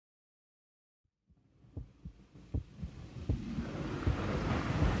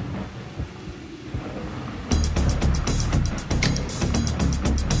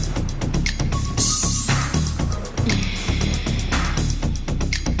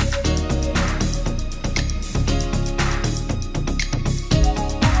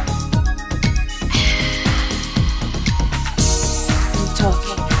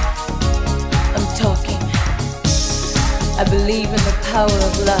power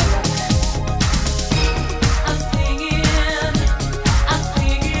of love.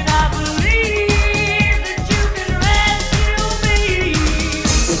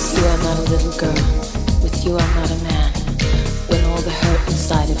 Little girl, with you I'm not a man. When all the hurt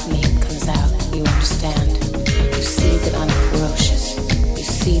inside of me comes out, you understand. You see that I'm ferocious. You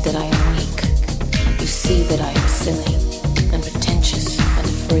see that I am weak. You see that I am silly and pretentious and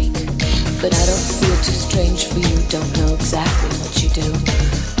a freak. But I don't feel too strange for you, don't know exactly what you do.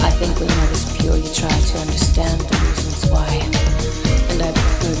 I think when love is pure, you try to understand the reasons why. And I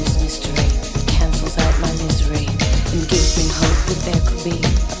prefer this mystery. It cancels out my misery and gives me hope that there could be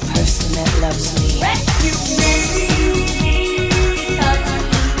person that loves me. Rescue me.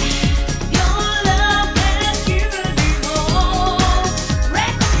 Your love has given me more.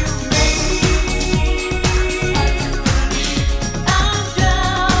 Rescue me. I'm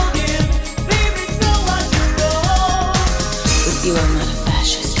drowning, baby, so I know. With you I'm not a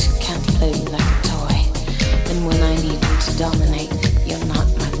fascist, can't play me like a toy. And when I need you to dominate, you're not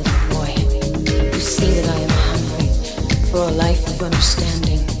my little boy. You see that I am hungry for a life of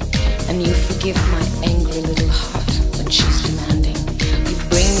understanding. And you forgive my angry little heart when she's demanding. You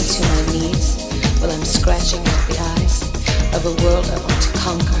bring me to my knees while I'm scratching out the eyes of a world I want to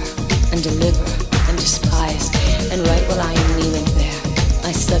conquer and deliver and despise. And right while I am kneeling there,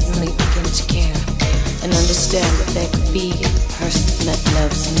 I suddenly begin to care and understand that there could be a person that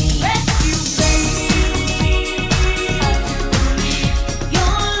loves me. Rescue me.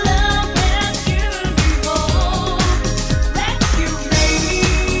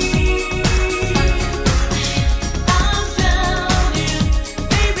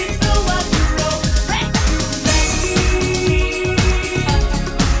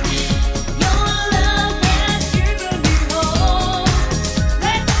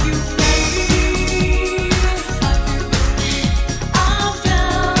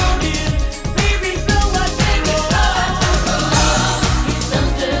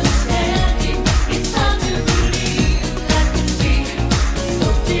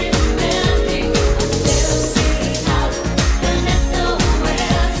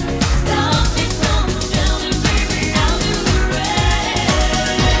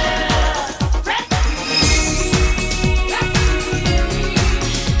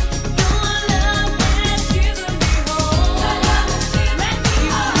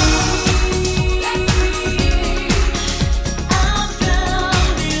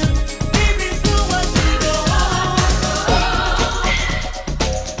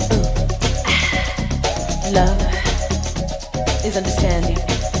 Love is understanding.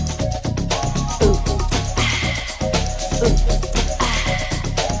 Ooh. Ooh.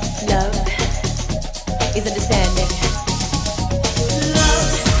 Love is understanding.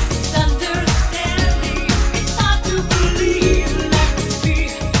 Love is understanding. It's hard to believe that could be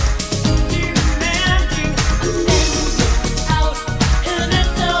so demanding. I'm sending out an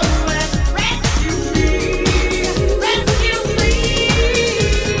SOS. Rescue me. Rescue me.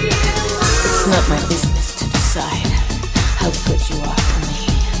 It's not my business how good you are for me,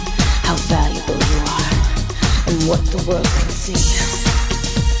 how valuable you are, and what the world can see.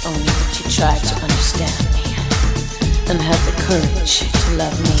 Only that you try to understand me and have the courage to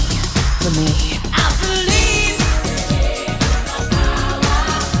love me for me. I believe